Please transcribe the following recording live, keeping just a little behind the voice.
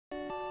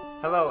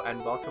Hello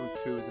and welcome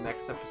to the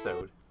next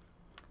episode.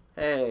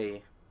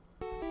 Hey.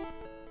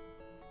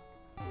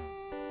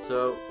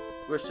 So,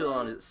 we're still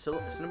on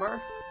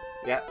Cinnabar?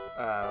 Yeah,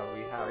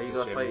 we have Are you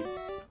the gonna gym.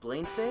 fight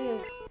Blaine today?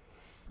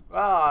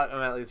 Well,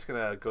 I'm at least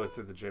gonna go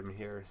through the gym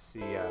here,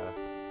 see,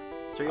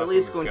 So you're how at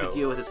least things going go. to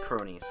deal with his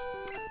cronies.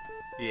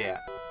 Yeah.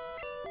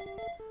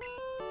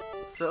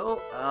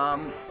 So,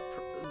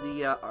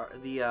 the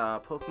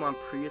Pokemon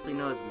previously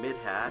known as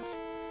Mid-Hat,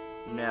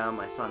 now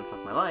my son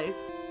Fuck My Life,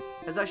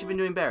 has actually been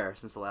doing better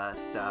since the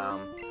last,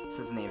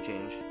 since the name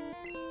change.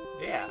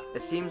 Yeah.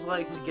 It seems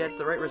like to get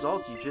the right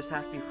results, you just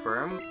have to be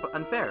firm, but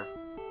unfair.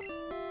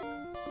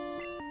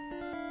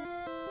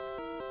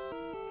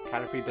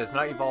 Caterpie does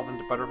not evolve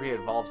into Butterfree,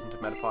 it evolves into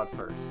Metapod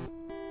first.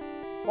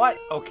 What?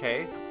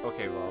 Okay.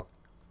 Okay, well.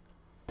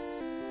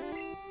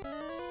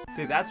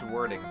 See, that's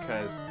wording,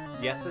 because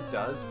yes it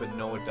does, but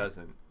no it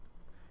doesn't.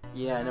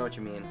 Yeah, I know what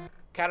you mean.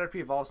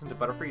 Caterpie evolves into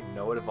Butterfree,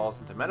 no it evolves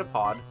into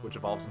Metapod, which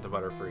evolves into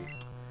Butterfree.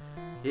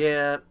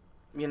 Yeah,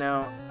 you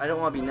know, I don't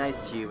want to be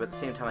nice to you, but at the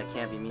same time I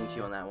can't be mean to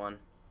you on that one.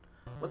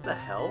 What the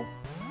hell?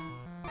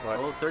 What?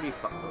 Level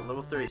 35,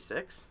 level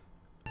 36?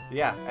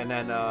 Yeah, and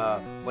then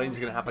Blaine's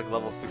gonna have like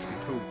level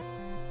 62.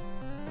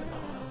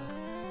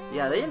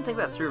 Yeah, they didn't think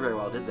that through very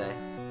well, did they?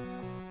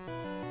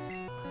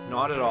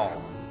 Not at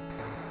all.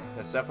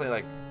 That's definitely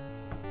like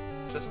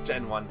just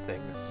Gen 1 thing.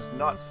 It's just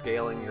not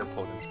scaling your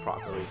opponents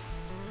properly.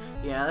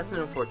 Yeah, that's an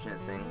unfortunate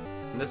thing.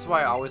 And this is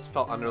why I always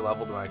felt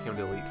underleveled when I came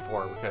to Elite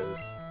 4,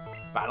 because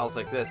battles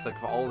like this, like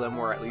if all of them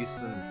were at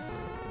least in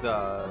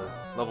the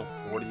level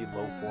 40,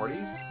 low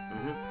 40s,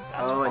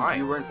 that's and fine.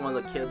 you weren't one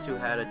of the kids who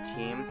had a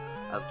team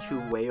of 2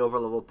 way over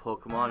level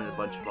Pokemon and a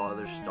bunch of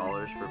other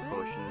stallers for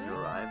potions and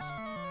arrives?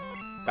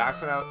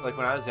 Back when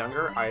I was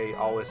younger, I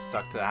always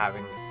stuck to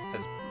having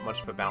as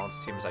much of a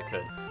balanced team as I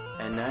could.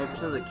 And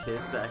 90% of the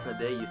kids back in the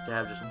day used to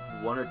have just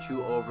 1 or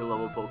 2 over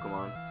level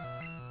Pokemon.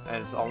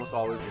 And it's almost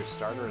always your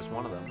starter is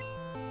one of them.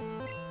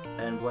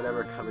 And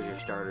whatever covers your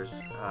starters,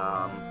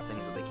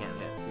 things that they can't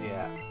hit.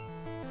 Yeah.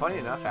 Funny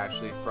enough,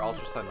 actually, for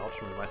Ultra Sun and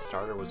Ultra Moon, my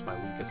starter was my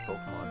weakest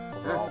Pokemon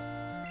overall.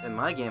 In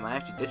my game, I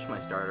actually ditched my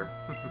starter.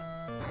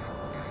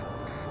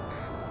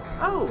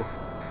 Oh!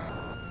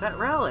 That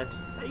Rowlet!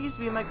 That used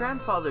to be my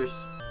grandfather's.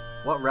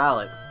 What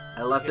Rowlet?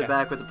 I left it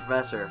back with the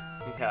professor.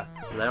 Yeah.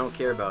 'Cause I don't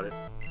care about it.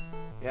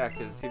 Yeah,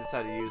 because he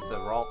decided to use the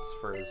Ralts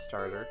for his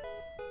starter.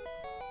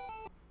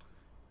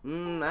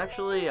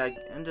 Actually, I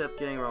ended up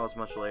getting Rowlets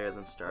much later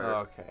than starter. Oh,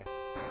 okay.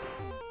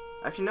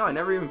 Actually, no, I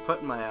never even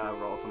put my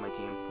Rowlets on my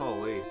team.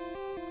 Holy.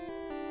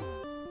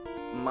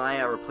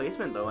 My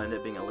replacement, though, ended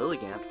up being a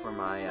Lilligant for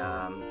my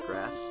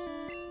grass.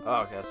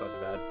 Oh, okay, that's not too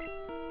bad.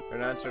 There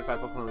are 9 certified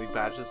Pokemon League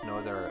badges.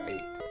 No, there are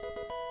 8.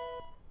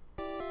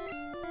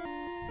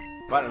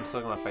 But I'm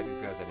still gonna fight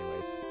these guys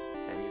anyways.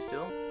 Can you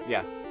still?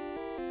 Yeah.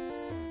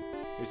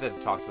 You just had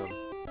to talk to them.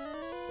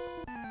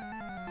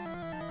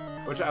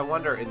 Which I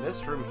wonder, in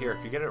this room here,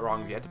 if you get it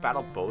wrong, do you have to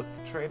battle both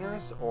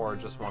trainers or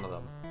just one of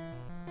them?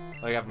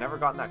 Like, I've never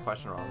gotten that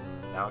question wrong.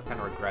 Now I kind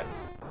of regret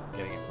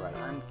getting it right.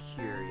 I'm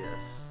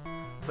curious.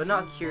 But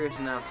not curious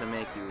enough to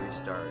make you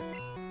restart.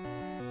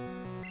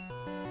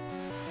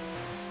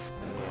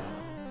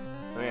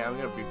 Yeah. I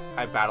mean,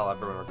 I battle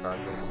everyone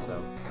regardless,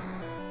 so.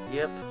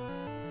 Yep.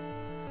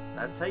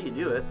 That's how you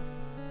do it.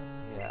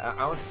 Yeah,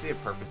 I want to see a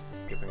purpose to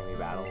skipping any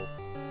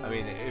battles. I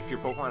mean, if your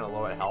Pokemon are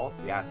low at health,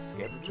 yeah,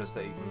 skip, just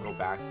that you can go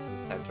back to the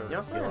center. You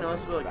know something I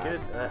noticed about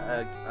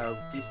a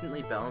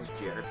decently balanced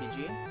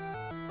JRPG?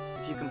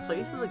 If you can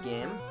play through the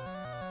game,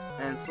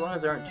 and so long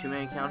as there aren't too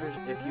many encounters,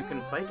 if you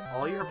can fight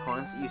all your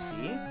opponents that you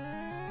see,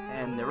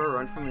 and never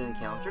run from an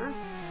encounter,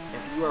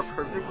 if you are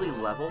perfectly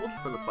leveled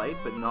for the fight,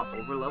 but not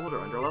over-leveled or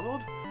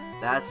under-leveled,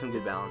 that's some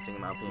good balancing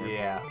in my opinion.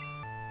 Yeah.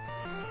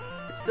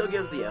 It still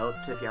gives the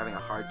out to if you're having a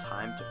hard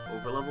time to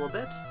over-level a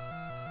bit,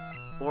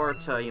 or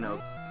to, you know,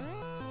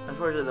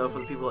 unfortunately though, for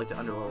the people who like to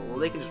under-level, well,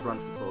 they can just run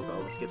from solo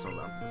battles and skip some of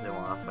them if they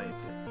want to fight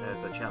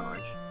as a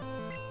challenge.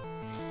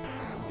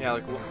 Yeah,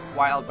 like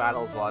wild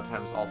battles, a lot of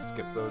times I'll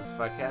skip those if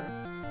I can.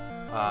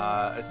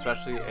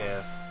 Especially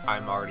if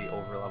I'm already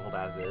over-leveled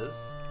as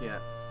is. Yeah.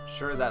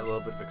 Sure, that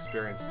little bit of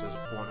experience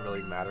won't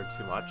really matter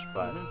too much,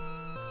 but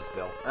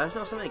still. I just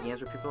know some of the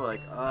games where people are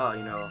like, oh,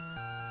 you know,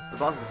 the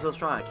boss is so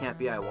strong, I can't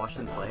beat it. I watch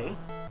them play,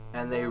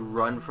 and they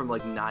run from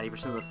like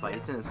 90% of the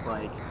fights, and it's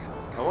like,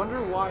 I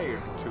wonder why you're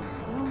too.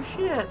 oh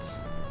shit.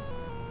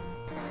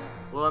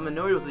 Well, I'm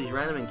annoyed with these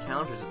random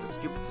encounters. It's a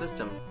stupid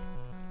system.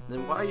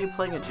 Then why are you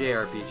playing a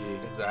JRPG?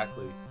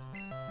 Exactly.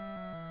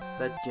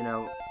 That, you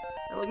know,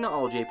 like not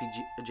all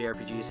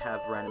JRPGs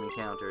have random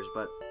encounters,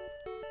 but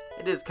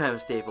it is kind of a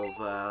staple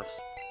of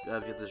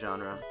the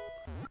genre.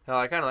 Hell,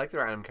 I kind of like the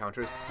random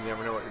encounters because you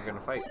never know what you're going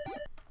to fight.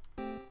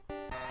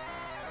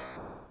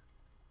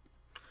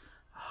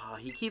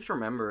 He keeps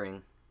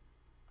remembering.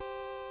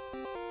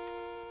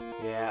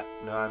 Yeah,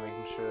 no, I'm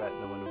making sure that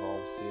no one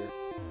evolves here.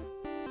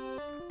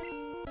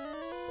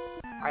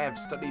 I have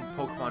studied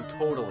Pokemon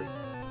totally.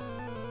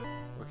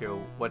 Okay,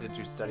 well, what did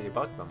you study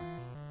about them?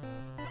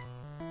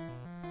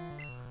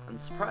 I'm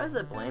surprised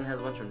that Blaine has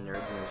a bunch of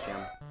nerds in his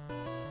gym.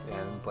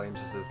 and Blaine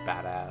just is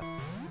badass.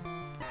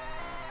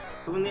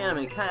 Who in the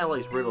anime kind of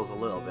likes riddles a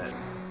little bit,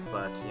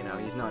 but, you know,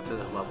 he's not to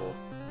this level.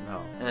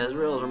 No. And his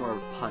riddles are more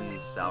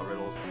pun-style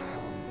riddles.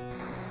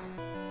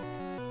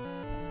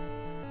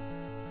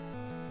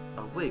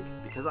 A wig,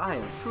 because I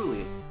am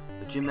truly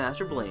the Gym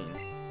Master Blaine.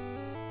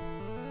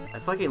 I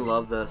fucking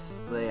love this,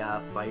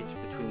 the fight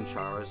between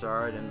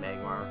Charizard and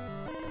Magmar.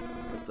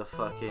 With the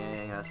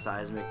fucking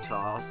seismic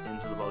toss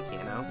into the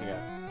volcano.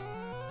 Yeah.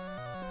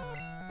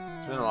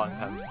 It's been a long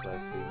time since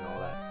I've seen all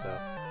that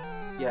stuff.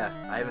 Yeah,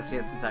 I haven't seen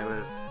it since I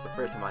was the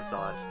first time I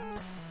saw it.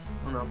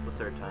 Well, no, the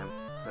third time,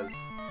 because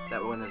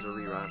that one is a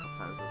rerun a couple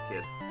times as a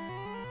kid.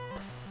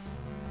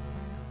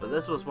 But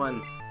this was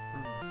when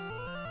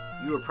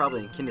you were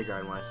probably in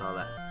kindergarten when I saw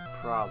that.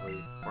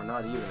 Probably. Or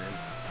not even.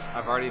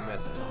 I've already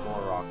missed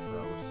 4 rock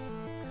throws.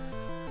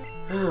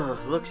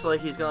 Looks like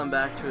he's gone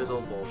back to his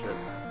old bullshit.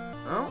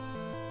 Oh.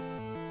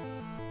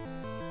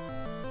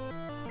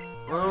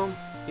 Well,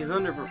 he's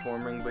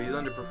underperforming, but he's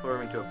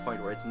underperforming to a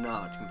point where it's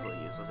not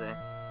completely useless, eh?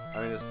 I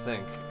mean, just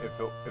think, if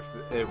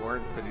it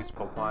weren't for these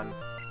Pokemon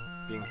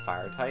being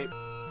fire type,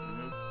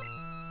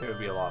 it would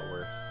be a lot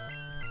worse.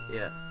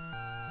 Yeah.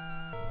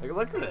 Like,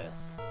 look at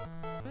this.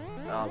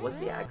 What's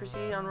the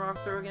accuracy on Rock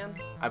Throw again?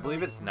 I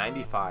believe it's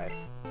 95.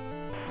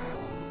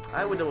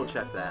 I would double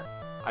check that.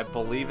 I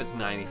believe it's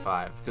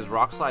 95, because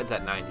Rock Slide's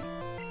at 90.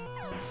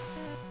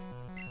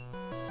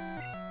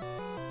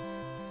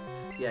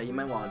 Yeah, you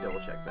might want to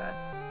double check that.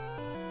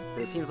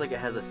 It seems like it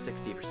has a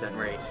 60%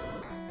 rate.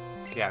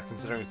 Yeah,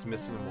 considering it's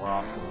missing more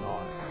often than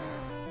not.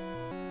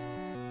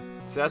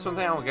 See, that's one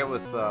thing I don't get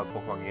with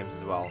Pokemon games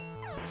as well.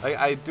 Like,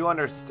 I do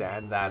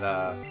understand that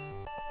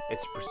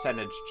it's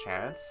percentage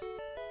chance,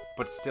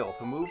 but still,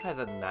 if a move has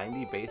a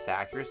 90 base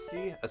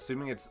accuracy,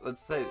 assuming it's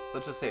let's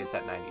just say it's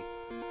at 90,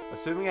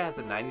 assuming it has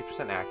a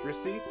 90%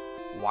 accuracy,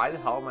 why the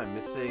hell am I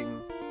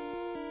missing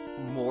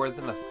more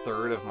than a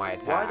third of my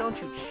attacks? Why don't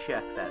you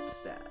check that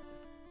stat?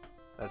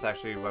 That's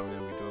actually what I'm going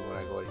to be doing when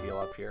I go to heal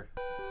up here.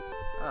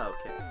 Oh,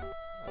 okay.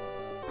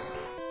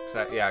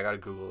 Yeah, I gotta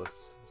Google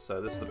this.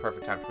 So this is the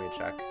perfect time for me to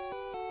check.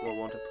 Well,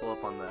 won't it pull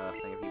up on the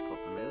thing if you pull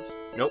up the moves?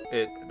 Nope,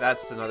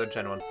 that's another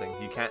Gen 1 thing.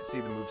 You can't see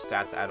the move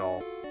stats at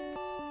all.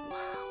 Wow.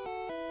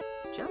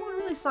 Gen 1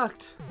 really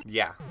sucked.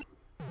 Yeah.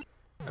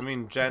 I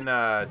mean, Gen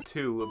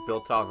 2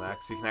 built on that,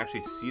 because you can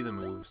actually see the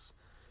moves,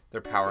 their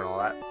power and all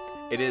that.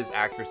 It is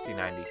accuracy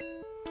 90.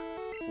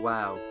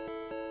 Wow.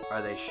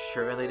 Are they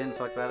sure they didn't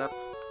fuck that up?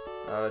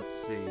 Let's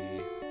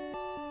see.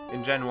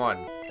 In Gen 1.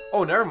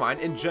 Oh, never mind.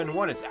 In Gen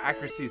 1, its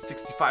accuracy is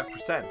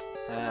 65%.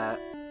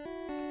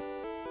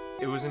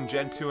 It was in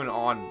Gen 2 and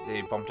on,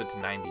 they bumped it to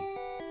 90.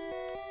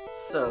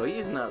 So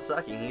he's not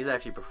sucking, he's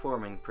actually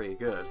performing pretty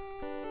good.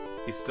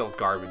 He's still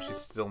garbage. He's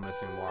still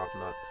missing more often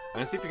than not. I'm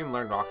gonna see if we can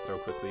learn Rock Throw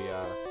quickly.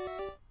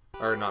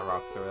 Or not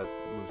Rock Throw, that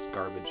moves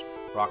garbage.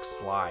 Rock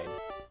Slide.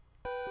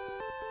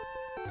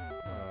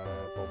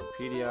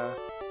 Bulbapedia.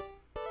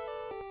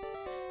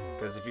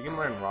 Because if you can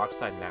learn Rock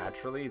Slide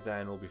naturally,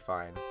 then we'll be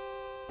fine.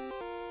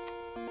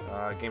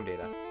 Game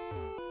data.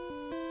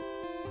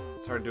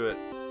 It's hard to do it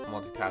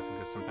multitasking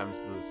because sometimes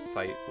the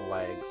site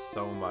lags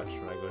so much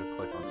when I go to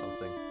click on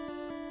something.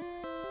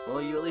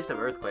 Well, you at least have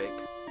Earthquake.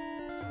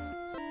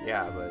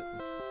 Yeah, but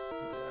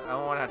I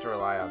don't want to have to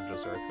rely on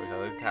just Earthquake.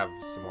 I'd like to have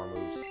some more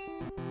moves.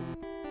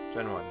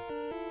 Gen 1.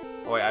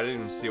 Oh wait, I didn't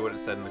even see what it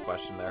said in the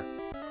question there.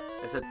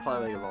 It said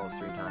Plowly evolves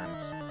 3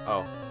 times.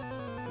 Oh.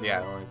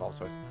 Yeah, it only evolves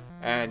twice.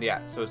 And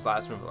yeah, so his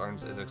last move it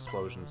learns is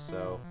Explosion,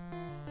 so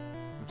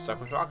I'm stuck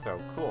with Rock Throw.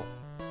 Cool.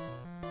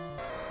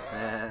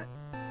 That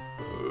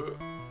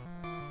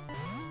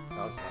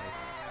was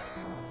nice.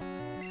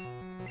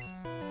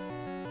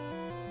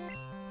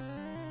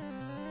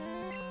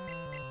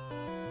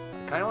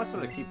 I kind of want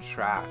someone to keep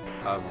track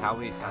of how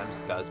many times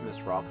it does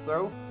miss Rock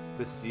Throw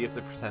to see if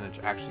the percentage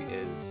actually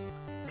is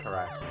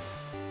correct.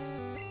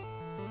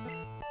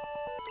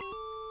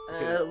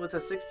 With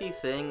a 60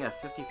 thing, a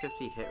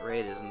 50-50 hit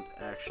rate isn't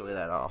actually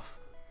that off.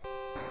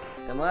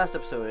 And last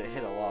episode it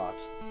hit a lot.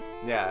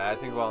 Yeah, I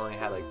think we only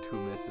had like 2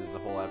 misses the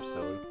whole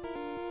episode.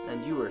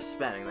 And you were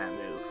spamming that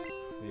move.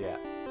 Yeah.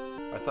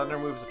 Are Thunder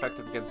moves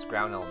effective against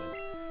Ground Element?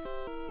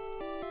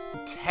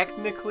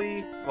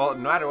 Technically, well,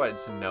 no matter what,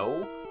 it's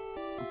no.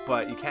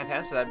 But you can't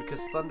answer that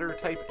because Thunder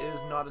type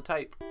is not a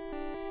type.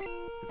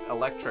 It's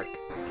Electric.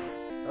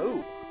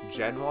 Oh.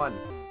 Gen 1.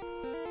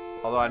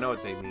 Although I know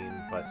what they mean,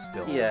 but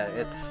still. Yeah,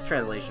 it's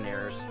translation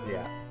errors.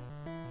 Yeah.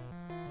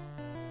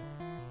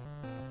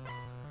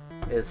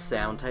 Is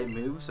Sound type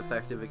moves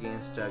effective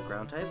against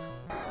Ground type?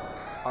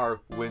 Are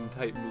Wind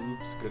type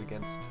moves good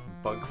against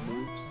Bug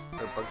moves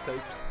or Bug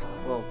types?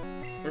 Well,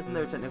 isn't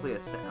there technically a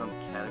sound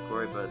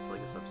category, but it's like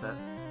a subset?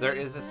 There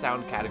is a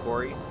sound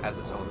category as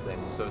its own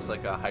thing, so it's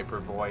like a Hyper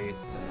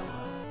Voice,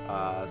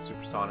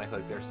 Supersonic,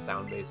 like they're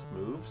sound-based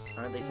moves.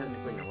 Aren't they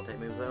technically normal type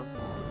moves though?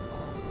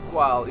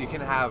 Well, you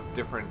can have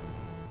different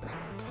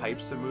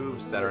types of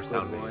moves that are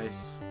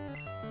sound-based.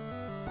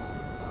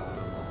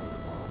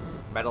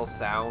 Metal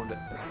Sound,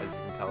 as you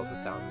can tell, is a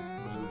sound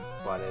move,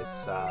 but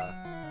it's a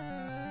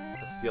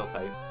Steel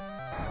type.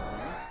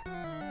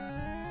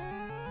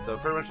 So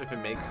pretty much if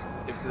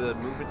the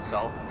move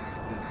itself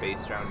is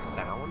based around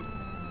sound,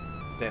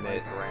 then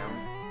Like round.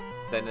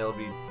 then it'll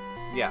be,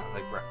 yeah,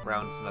 like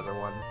round's another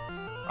one,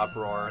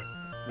 uproar,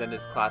 then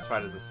it's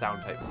classified as a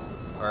sound type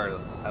move, or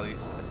at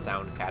least a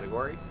sound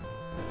category,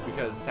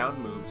 because sound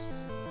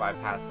moves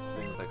bypass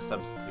things like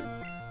substitute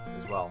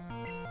as well.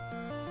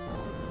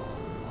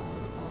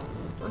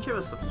 Don't you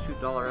have a substitute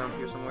doll around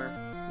here somewhere?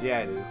 Yeah,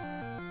 I do.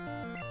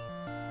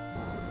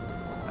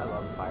 I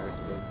love fire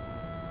spin.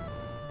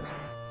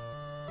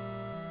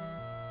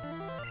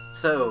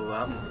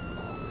 So,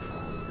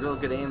 real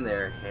good aim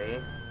there,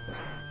 hey?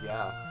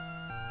 Yeah.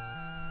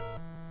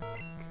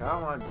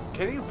 Come on.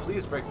 Can you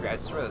please break free? I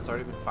swear that's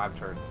already been 5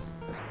 turns.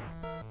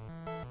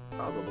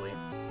 Probably.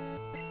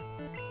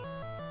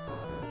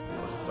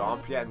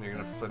 Stomp, yeah, and you're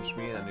gonna flinch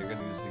me, and then you're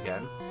gonna use it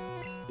again.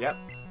 Yep.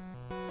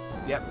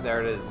 Yep,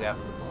 there it is, yep.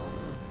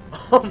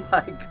 Oh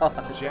my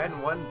god.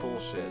 Gen 1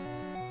 bullshit.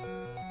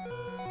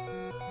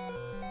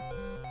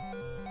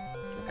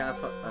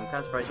 I'm kind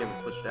of surprised you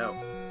haven't switched out.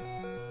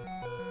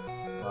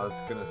 I was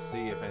gonna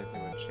see if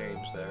anything would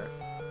change there.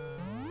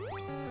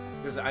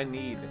 Because I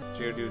need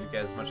Geodude to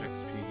get as much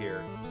XP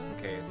here, just in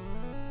case.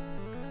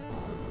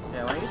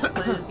 Yeah, when I used to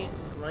play this game,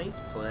 when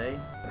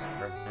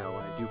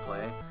I do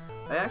play,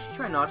 I actually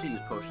try not to use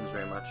potions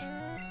very much.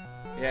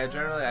 Yeah,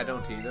 generally I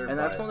don't either. And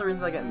that's one of the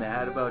reasons I get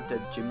mad about the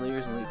gym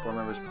leaders and Elite Four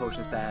members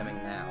potion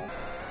spamming now.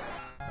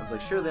 I was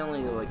like, sure, they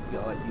only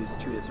use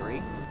 2 to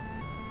 3,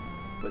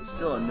 but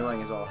still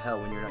annoying as all hell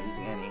when you're not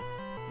using any.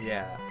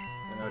 Yeah,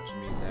 I know what you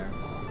mean there.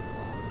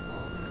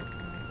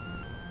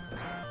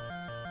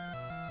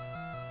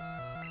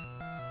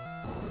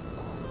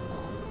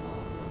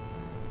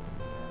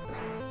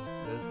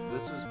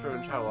 This was pretty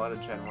much how a lot of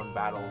Gen 1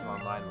 battles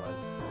online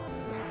went.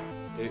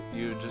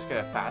 You just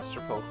get a faster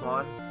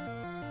Pokemon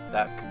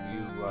that could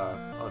you,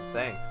 oh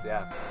thanks,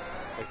 yeah.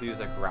 Like you use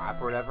like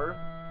Wrap or whatever,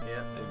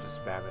 Yeah. and you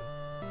just spam it.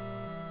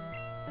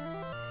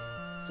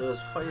 So is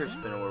Fire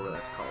Spin, or whatever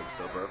that's called,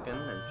 still broken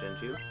in Gen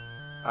 2?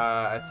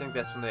 I think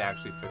that's when they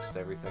actually fixed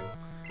everything.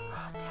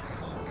 Oh, damn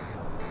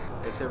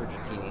it. Except for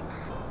Dratini.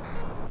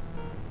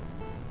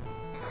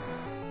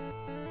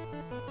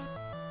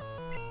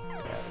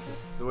 Yeah,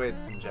 just the way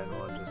it's in Gen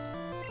 1,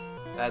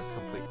 that's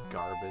complete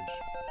garbage.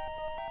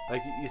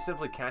 Like, you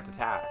simply can't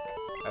attack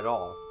at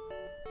all.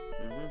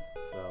 Mm-hmm.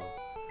 So,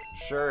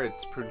 sure,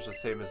 it's pretty much the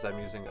same as them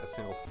using a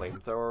single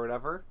flamethrower or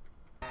whatever,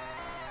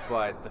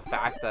 but the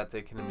fact that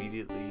they can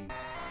immediately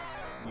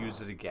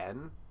use it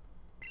again,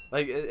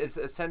 like, it's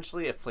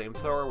essentially a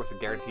flamethrower with a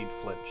guaranteed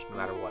flinch, no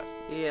matter what.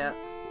 Yeah.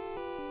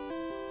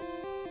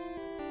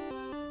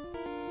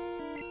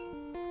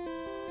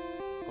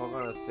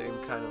 Pokemon on the same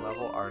kind of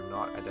level are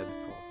not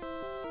identical.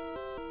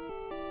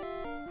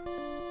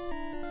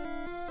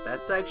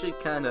 That's actually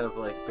kind of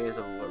like based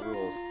on what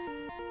rules.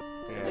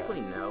 Yeah.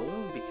 Technically no,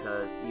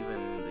 because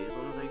even these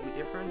ones might be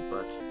different,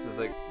 but... So it's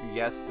like,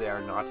 yes, they are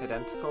not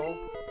identical,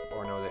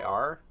 or no, they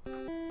are.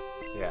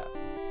 Yeah.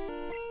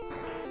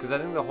 Because I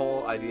think the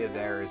whole idea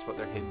there is what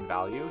their hidden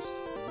values,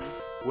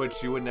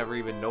 which you would never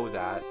even know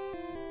that.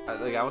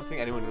 Like, I don't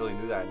think anyone really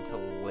knew that until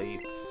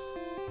late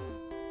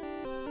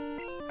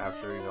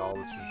after, you know, all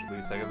this was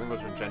released. Like, I think it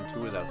was when Gen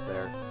 2 was out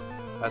there.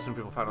 That's when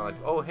people found out,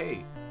 like, oh,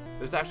 hey,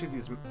 there's actually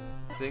these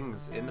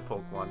things in the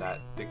Pokemon that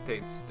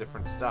dictates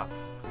different stuff.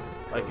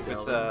 Like if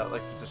it's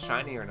a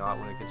shiny or not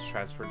when it gets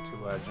transferred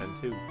to Gen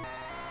 2.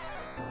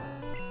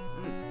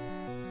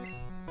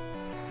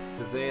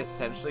 Because they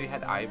essentially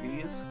had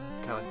IVs,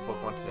 kind of like the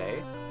Pokemon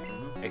today,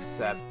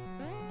 except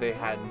they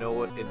had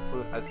no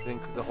influence. I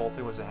think the whole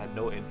thing was it had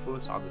no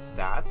influence on the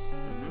stats.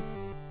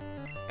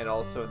 And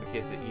also in the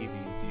case of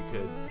EVs, you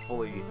could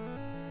fully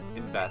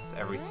invest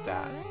every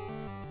stat.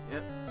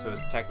 Yep. So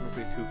it's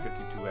technically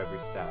 252 every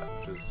stat,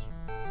 which is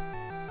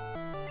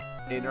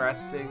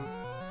interesting,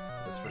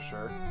 that's for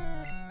sure.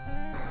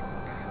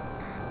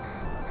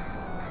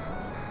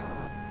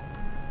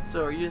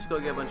 So are you just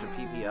gonna get a bunch of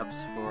PP ups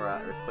for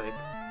Earthquake?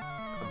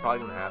 I'm probably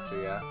gonna have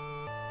to, yeah.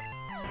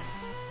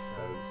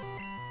 Because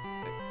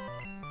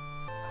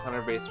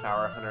 100 base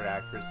power, 100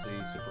 accuracy,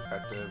 super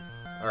effective,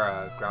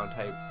 or ground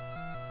type,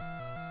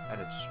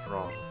 and it's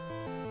strong.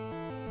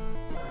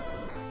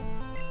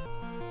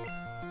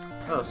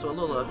 Oh, so a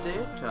little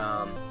update.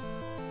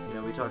 You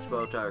know, we talked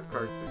about our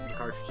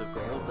cartridge of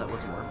gold that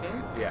wasn't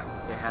working. Yeah.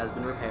 It has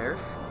been repaired.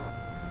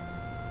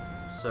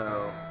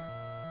 So,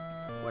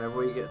 whenever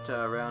we get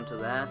around to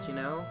that, you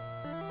know,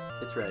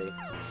 it's ready.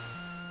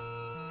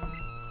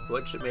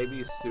 Which it may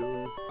be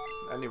soon,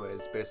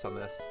 anyways, based on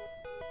this.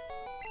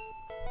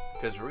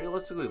 Because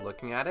realistically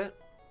looking at it,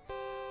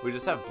 we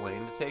just have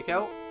Blaine to take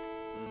out.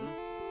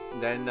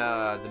 Then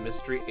the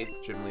mystery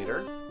 8th gym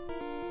leader.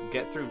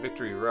 Get through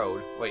Victory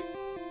Road. Wait,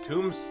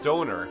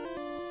 Tombstoner.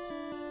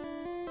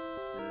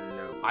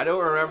 No. I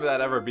don't remember that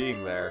ever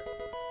being there.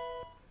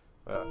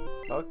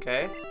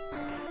 Okay.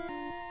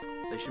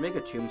 They should make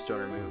a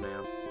Tombstoner move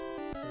now.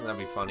 That'd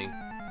be funny.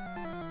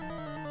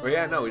 But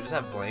yeah, no, we just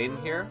have Blaine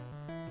here.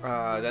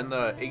 Then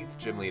the 8th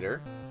gym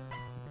leader.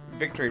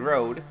 Victory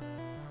Road.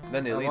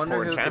 Then the Elite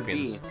Four and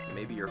Champions.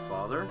 Maybe your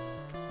father?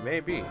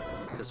 Maybe.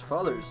 Because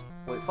fathers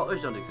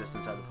don't exist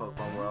inside the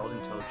Pokemon world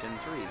until Gen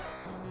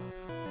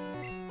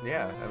 3.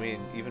 Yeah, I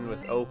mean, even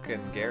with Oak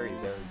and Gary,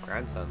 they're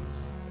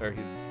grandsons. Or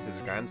he's his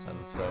grandson,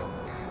 so...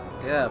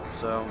 Yeah,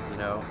 so, you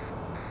know,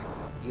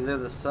 either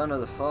the son or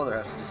the father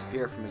has to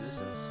disappear from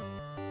existence.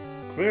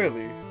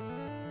 Clearly.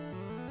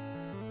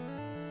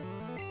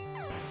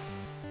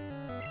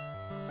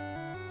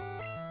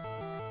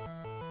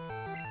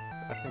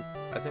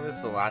 I think this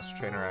is the last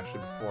trainer actually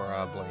before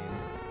Blaine.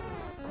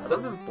 I'd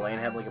love if Blaine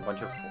had like a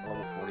bunch of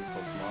level 40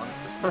 Pokemon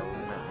for no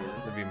reason.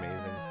 That'd be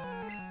amazing.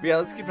 But yeah,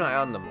 let's keep an eye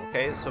on them,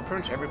 okay? So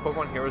pretty much every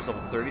Pokemon here is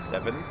level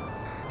 37,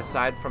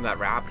 aside from that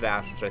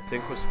Rapidash, which I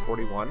think was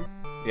 41.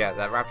 Yeah,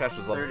 that Rapidash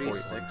was level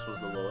 41. 36 was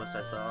the lowest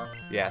I saw.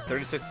 Yeah,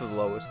 36 is the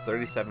lowest,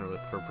 37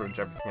 for pretty much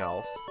everything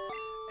else,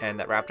 and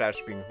that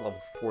Rapidash being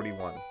level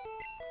 41.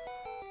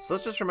 So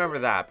let's just remember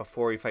that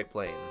before we fight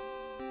Blaine.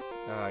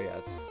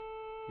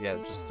 Yeah,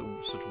 just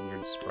such a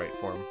weird sprite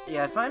form.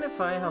 Yeah, I find it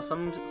funny how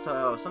some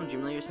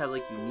gym leaders have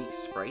like unique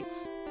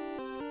sprites,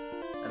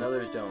 and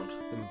others don't.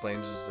 And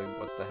Blaine's just like,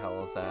 what the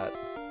hell is that?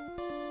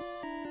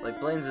 Like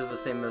Blaine's is the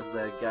same as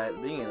the guy at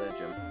the beginning of the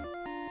gym.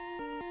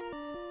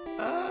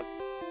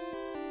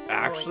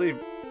 Actually,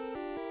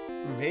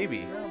 maybe.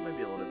 No, it might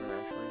be a little different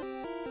actually.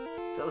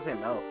 It's got the same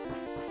mouth.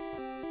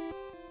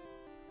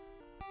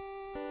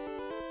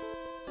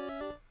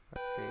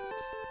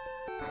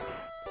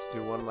 Let's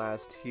do one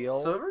last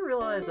heal. So ever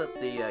realize that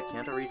the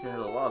Kanto region has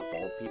a lot of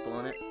bald people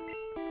in it?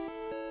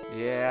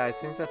 Yeah, I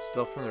think that's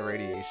still from the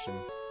radiation.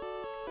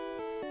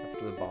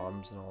 After the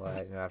bombs and all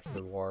that, you know, after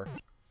the war.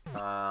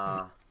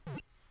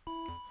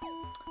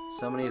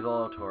 So many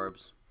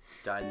Volatorbs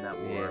died in that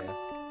war. Yeah.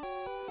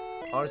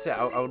 Honestly,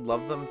 I would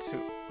love them to,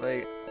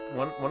 like,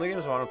 one of the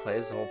games I want to play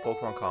is the whole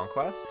Pokemon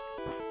Conquest.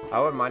 I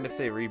wouldn't mind if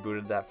they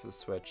rebooted that for the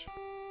Switch.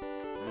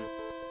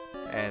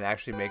 And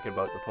actually make it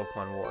about the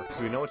Pokemon War,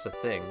 because we know it's a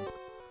thing.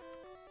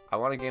 I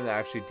want a game that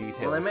actually details.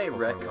 Well, they may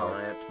Pokemon retcon War.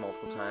 it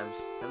multiple times.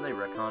 Haven't they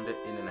retconned it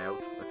in and out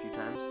a few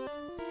times?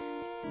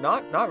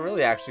 Not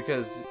really, actually,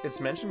 because it's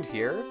mentioned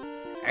here.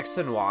 X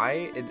and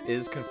Y, it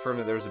is confirmed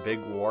that there was a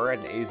big war,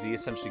 and AZ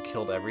essentially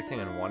killed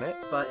everything and won it.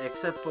 But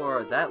except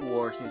for that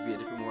war seems to be a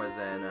different war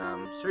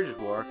than Surge's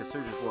war, because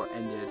Surge's war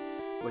ended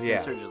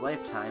within Surge's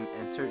lifetime,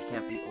 and Surge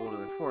can't be older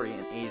than 40,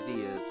 and AZ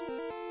is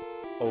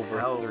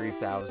over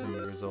 3,000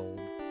 years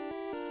old.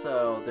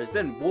 So there's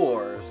been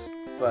wars,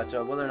 but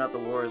whether or not the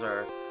wars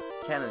are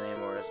canon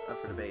anymore is up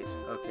for debate.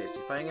 Okay, so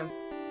you fighting him?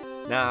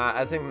 Nah,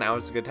 I think now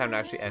is a good time to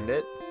actually end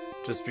it,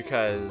 just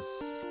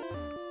because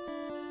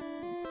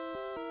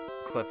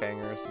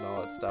cliffhangers and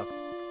all that stuff.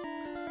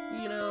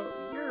 You know,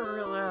 you're a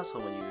real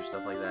asshole when you do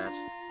stuff like that.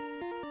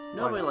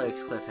 Nobody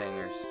likes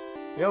cliffhangers.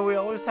 You know, we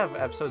always have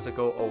episodes that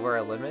go over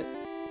our limit.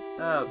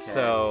 Okay.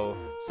 So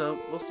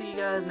we'll see you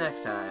guys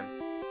next time.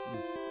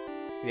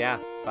 yeah,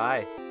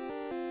 bye.